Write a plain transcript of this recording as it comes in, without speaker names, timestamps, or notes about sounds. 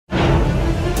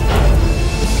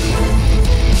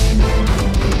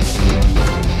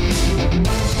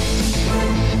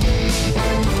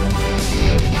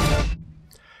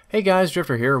Hey guys,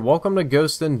 Drifter here. Welcome to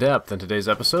Ghost in Depth. In today's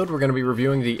episode, we're going to be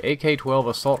reviewing the AK-12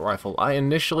 assault rifle. I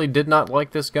initially did not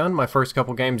like this gun. My first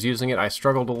couple games using it, I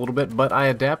struggled a little bit, but I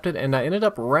adapted and I ended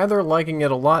up rather liking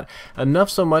it a lot. Enough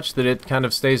so much that it kind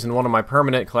of stays in one of my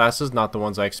permanent classes, not the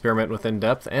ones I experiment with in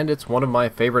depth, and it's one of my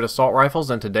favorite assault rifles,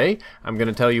 and today I'm going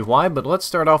to tell you why, but let's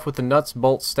start off with the nuts,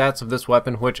 bolts, stats of this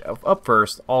weapon, which up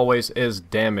first always is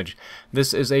damage.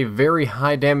 This is a very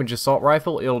high damage assault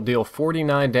rifle. It'll deal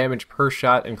 49 damage per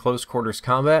shot in close quarters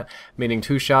combat, meaning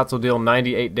 2 shots will deal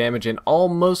 98 damage and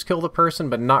almost kill the person,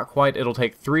 but not quite. It'll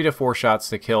take 3 to 4 shots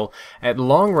to kill. At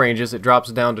long ranges, it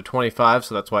drops down to 25,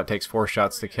 so that's why it takes 4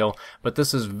 shots to kill. But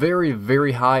this is very,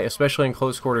 very high, especially in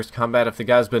close quarters combat. If the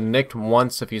guy's been nicked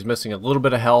once, if he's missing a little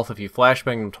bit of health, if you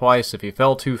flashbang him twice, if he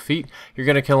fell 2 feet, you're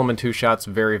going to kill him in 2 shots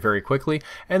very, very quickly.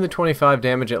 And the 25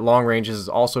 damage at long ranges is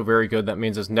also very good. That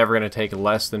means it's never going to take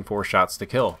less than 4 shots to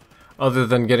kill. Other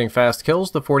than getting fast kills,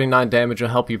 the 49 damage will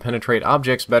help you penetrate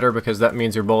objects better because that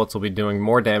means your bullets will be doing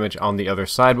more damage on the other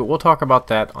side, but we'll talk about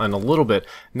that in a little bit.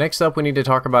 Next up, we need to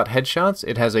talk about headshots.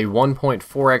 It has a 1.4x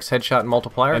headshot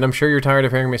multiplier, and I'm sure you're tired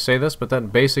of hearing me say this, but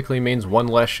that basically means 1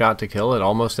 less shot to kill at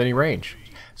almost any range.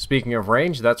 Speaking of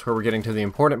range, that's where we're getting to the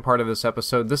important part of this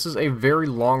episode. This is a very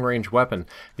long-range weapon.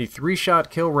 The 3-shot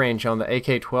kill range on the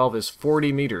AK-12 is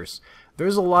 40 meters.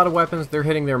 There's a lot of weapons, they're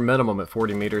hitting their minimum at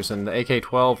 40 meters, and the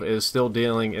AK-12 is still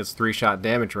dealing its 3-shot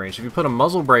damage range. If you put a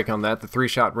muzzle brake on that, the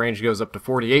 3-shot range goes up to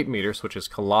 48 meters, which is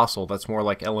colossal. That's more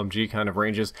like LMG kind of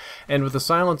ranges. And with the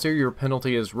silencer, your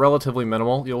penalty is relatively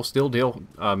minimal. You'll still deal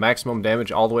maximum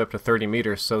damage all the way up to 30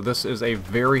 meters, so this is a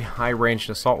very high-ranged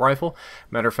assault rifle.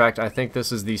 Matter of fact, I think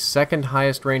this is the second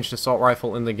highest ranged assault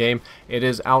rifle in the game. It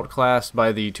is outclassed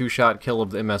by the 2-shot kill of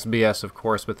the MSBS, of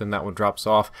course, but then that one drops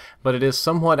off. But it is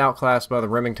somewhat outclassed by the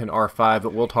Remington R5,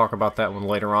 but we'll talk about that one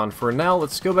later on. For now,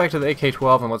 let's go back to the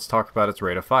AK-12 and let's talk about its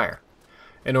rate of fire.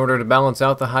 In order to balance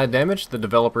out the high damage, the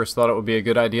developers thought it would be a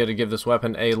good idea to give this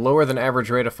weapon a lower than average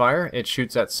rate of fire. It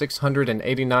shoots at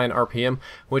 689 RPM,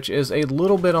 which is a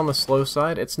little bit on the slow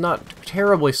side. It's not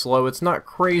terribly slow, it's not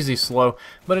crazy slow,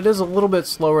 but it is a little bit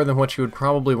slower than what you would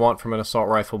probably want from an assault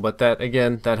rifle, but that,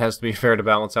 again, that has to be fair to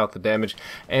balance out the damage.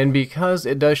 And because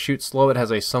it does shoot slow, it has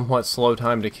a somewhat slow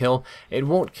time to kill. It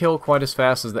won't kill quite as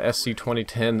fast as the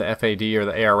SC-2010, the FAD, or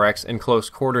the ARX, in close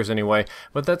quarters anyway,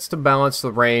 but that's to balance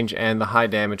the range and the high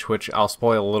damage, which I'll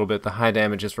spoil a little bit. The high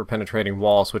damage is for penetrating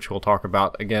walls, which we'll talk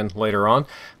about again later on.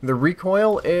 The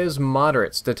recoil is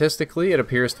moderate. Statistically, it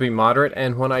appears to be moderate,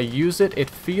 and when I use it, it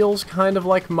feels kind of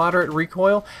like moderate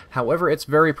recoil. However, it's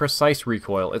very precise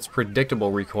recoil. It's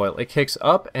predictable recoil. It kicks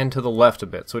up and to the left a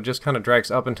bit, so it just kind of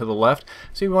drags up and to the left,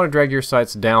 so you want to drag your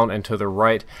sights down and to the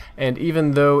right. And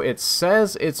even though it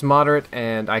says it's moderate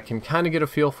and I can kind of get a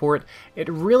feel for it, it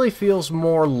really feels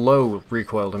more low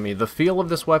recoil to me. The feel of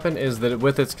this weapon is that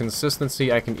with its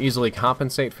consistency, I can easily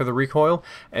compensate for the recoil,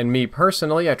 and me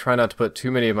personally, I try not to put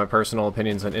too many of my personal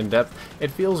opinions in depth.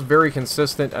 It feels very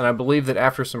consistent, and I believe that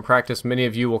after some practice, many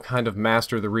of you will kind of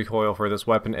master the recoil for this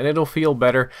weapon, and it'll feel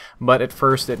better, but at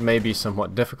first it may be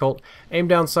somewhat difficult. Aim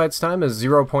down sights time is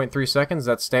 0.3 seconds.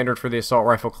 That's standard for the assault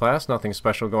rifle class. Nothing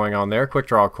special going on there. Quick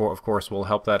draw, of course, will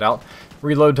help that out.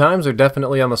 Reload times are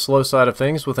definitely on the slow side of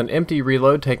things, with an empty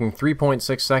reload taking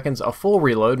 3.6 seconds, a full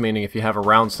reload, meaning if you have a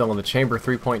round still in the chamber,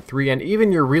 3.3, and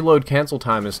even your reload cancel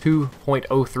time is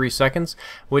 2.03 seconds,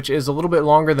 which is a little bit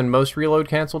longer than most reload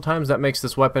cancel times. That makes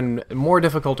this weapon more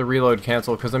difficult to reload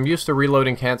cancel because I'm used to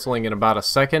reloading canceling in about a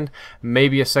second,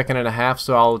 maybe a second and a half,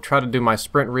 so I'll try to do my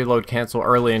sprint reload cancel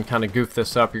early and kind of goof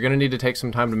this up. You're going to need to take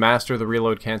some time to master the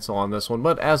reload cancel on this one,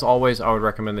 but as always, I would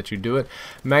recommend that you do it.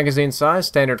 Magazine size,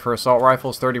 standard for assault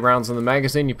rifles, 30 rounds in the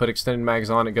magazine. You put extended mags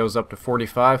on, it goes up to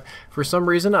 45. For some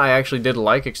reason, I actually did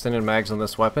like extended mags on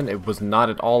this weapon. It was not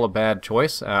at all a bad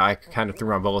choice. I kind of threw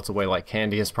my bullets away like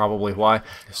candy is probably why.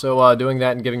 So doing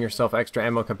that and giving yourself extra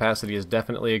ammo capacity is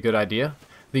definitely a good idea.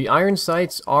 The iron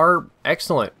sights are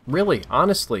excellent. Really,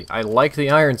 honestly, I like the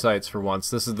iron sights for once.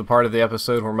 This is the part of the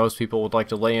episode where most people would like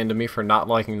to lay into me for not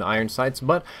liking the iron sights,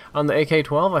 but on the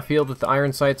AK-12, I feel that the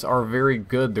iron sights are very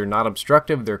good. They're not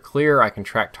obstructive, they're clear, I can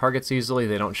track targets easily,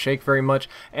 they don't shake very much,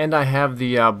 and I have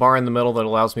the bar in the middle that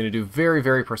allows me to do very,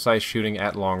 very precise shooting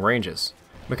at long ranges.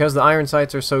 Because the iron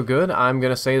sights are so good, I'm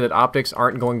going to say that optics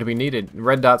aren't going to be needed.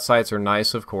 Red dot sights are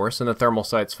nice, of course, and the thermal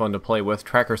sight's fun to play with.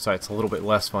 Tracker sight's a little bit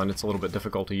less fun, it's a little bit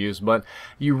difficult to use, but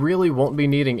you really won't be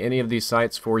needing any of these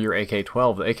sights for your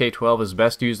AK-12. The AK-12 is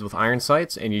best used with iron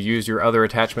sights, and you use your other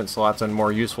attachment slots on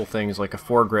more useful things like a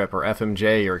foregrip or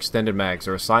FMJ or extended mags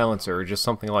or a silencer or just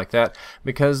something like that,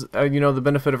 because, you know, the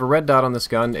benefit of a red dot on this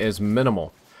gun is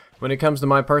minimal. When it comes to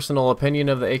my personal opinion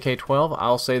of the AK-12,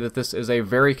 I'll say that this is a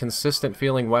very consistent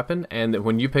feeling weapon, and that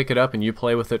when you pick it up and you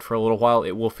play with it for a little while,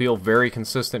 it will feel very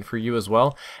consistent for you as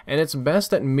well, and it's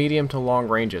best at medium to long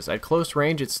ranges. At close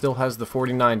range, it still has the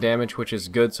 49 damage, which is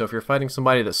good, so if you're fighting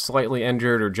somebody that's slightly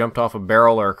injured or jumped off a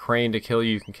barrel or a crane to kill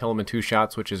you, you can kill them in 2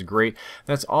 shots, which is great.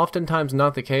 That's oftentimes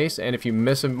not the case, and if you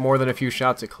miss more than a few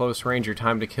shots at close range, your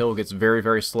time to kill gets very,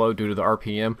 very slow due to the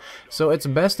RPM. So it's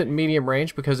best at medium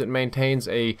range because it maintains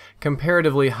a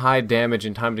comparatively high damage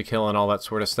and time to kill and all that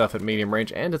sort of stuff at medium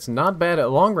range, and it's not bad at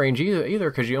long range either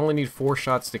because you only need 4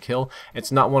 shots to kill.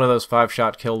 It's not one of those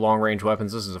 5-shot kill long range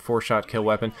weapons. This is a 4-shot kill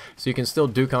weapon, so you can still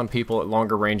duke on people at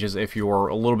longer ranges if you're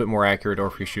a little bit more accurate or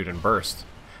if you shoot in bursts.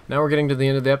 Now we're getting to the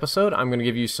end of the episode. I'm going to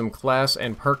give you some class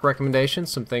and perk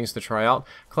recommendations, some things to try out.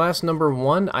 Class number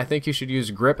 1, I think you should use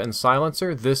Grip and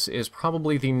Silencer. This is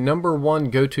probably the number 1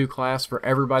 go-to class for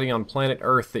everybody on planet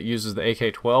Earth that uses the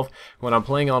AK-12. When I'm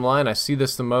playing online, I see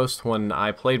this the most. When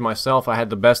I played myself, I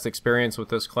had the best experience with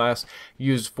this class.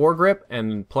 Use foregrip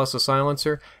and plus a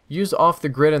silencer. Use Off the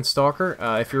Grid and Stalker.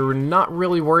 If you're not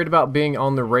really worried about being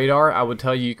on the radar, I would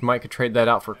tell you might could trade that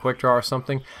out for Quick Draw or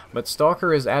something. But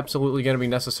Stalker is absolutely going to be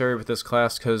necessary with this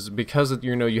class because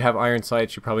you have iron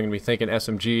sights. You're probably going to be thinking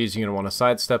SMGs. You're going to want to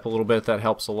sidestep a little bit. That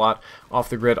helps a lot. Off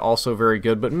the Grid also very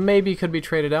good, but maybe could be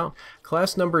traded out.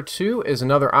 Class number 2 is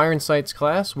another iron sights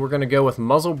class. We're going to go with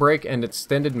Muzzle Brake and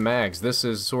Extended Mags. This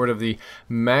is sort of the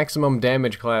maximum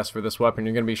damage class for this weapon.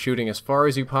 You're going to be shooting as far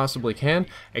as you possibly can.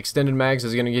 Extended Mags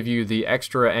is going to give you the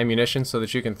extra ammunition so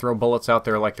that you can throw bullets out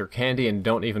there like they're candy and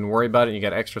don't even worry about it. You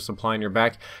got extra supply in your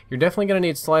back. You're definitely going to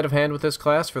need sleight of hand with this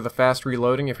class for the fast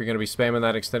reloading if you're going to be spamming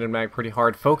that extended mag pretty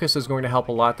hard. Focus is going to help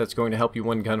a lot. That's going to help you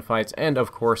win gunfights. And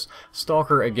of course,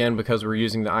 Stalker, again, because we're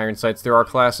using the iron sights. There are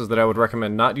classes that I would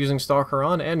recommend not using Stalker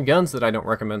on and guns that I don't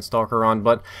recommend Stalker on,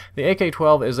 but the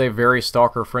AK-12 is a very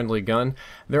Stalker friendly gun.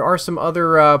 There are some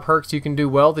other perks you can do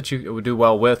well that you would do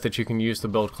well with that you can use to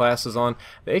build classes on.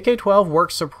 The AK-12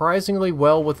 works surprisingly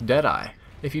well with Deadeye.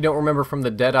 If you don't remember from the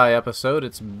Deadeye episode,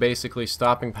 it's basically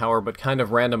stopping power but kind of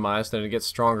randomized, and it gets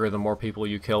stronger the more people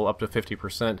you kill, up to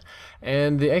 50%.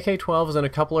 And the AK-12 is in a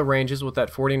couple of ranges with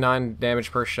that 49 damage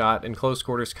per shot. In close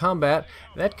quarters combat,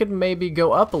 that could maybe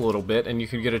go up a little bit and you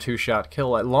could get a 2-shot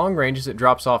kill. At long ranges it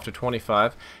drops off to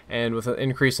 25, and with an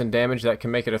increase in damage that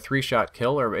can make it a 3-shot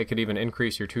kill, or it could even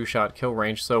increase your 2-shot kill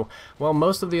range. So while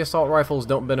most of the assault rifles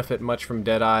don't benefit much from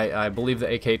Deadeye, I believe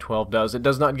the AK-12 does. It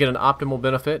does not get an optimal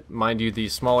benefit. Mind you,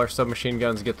 the smaller submachine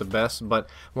guns get the best, but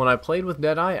when I played with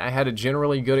Deadeye, I had a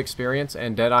generally good experience,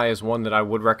 and Deadeye is one that I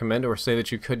would recommend or say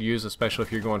that you could use, especially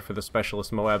if you're going for the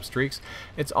specialist Moab streaks.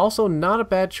 It's also not a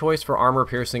bad choice for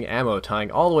armor-piercing ammo, tying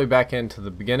all the way back into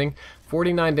the beginning.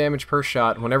 49 damage per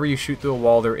shot. Whenever you shoot through a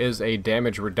wall, there is a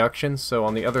damage reduction, so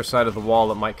on the other side of the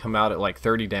wall it might come out at like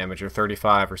 30 damage or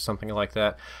 35 or something like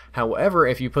that. However,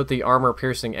 if you put the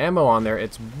armor-piercing ammo on there,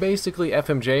 it's basically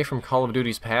FMJ from Call of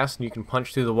Duty's past, and you can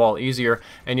punch through the wall easier,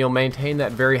 and you'll maintain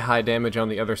that very high damage on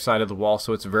the other side of the wall,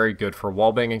 so it's very good for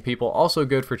wall-banging people. Also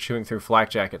good for chewing through flak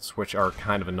jackets, which are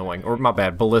kind of annoying. Or, my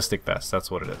bad, ballistic vests, that's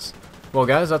what it is. Well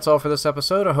guys, that's all for this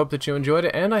episode. I hope that you enjoyed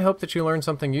it, and I hope that you learned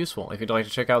something useful. If you'd like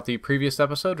to check out the previous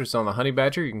episode, which is on the Honey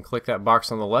Badger, you can click that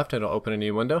box on the left and it'll open a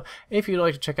new window. If you'd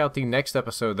like to check out the next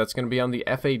episode, that's going to be on the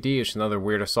FAD, which is another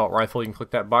weird assault rifle. You can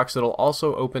click that box, it'll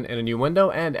also open in a new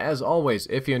window. And as always,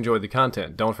 if you enjoyed the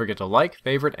content, don't forget to like,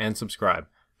 favorite, and subscribe.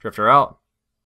 Drifter out.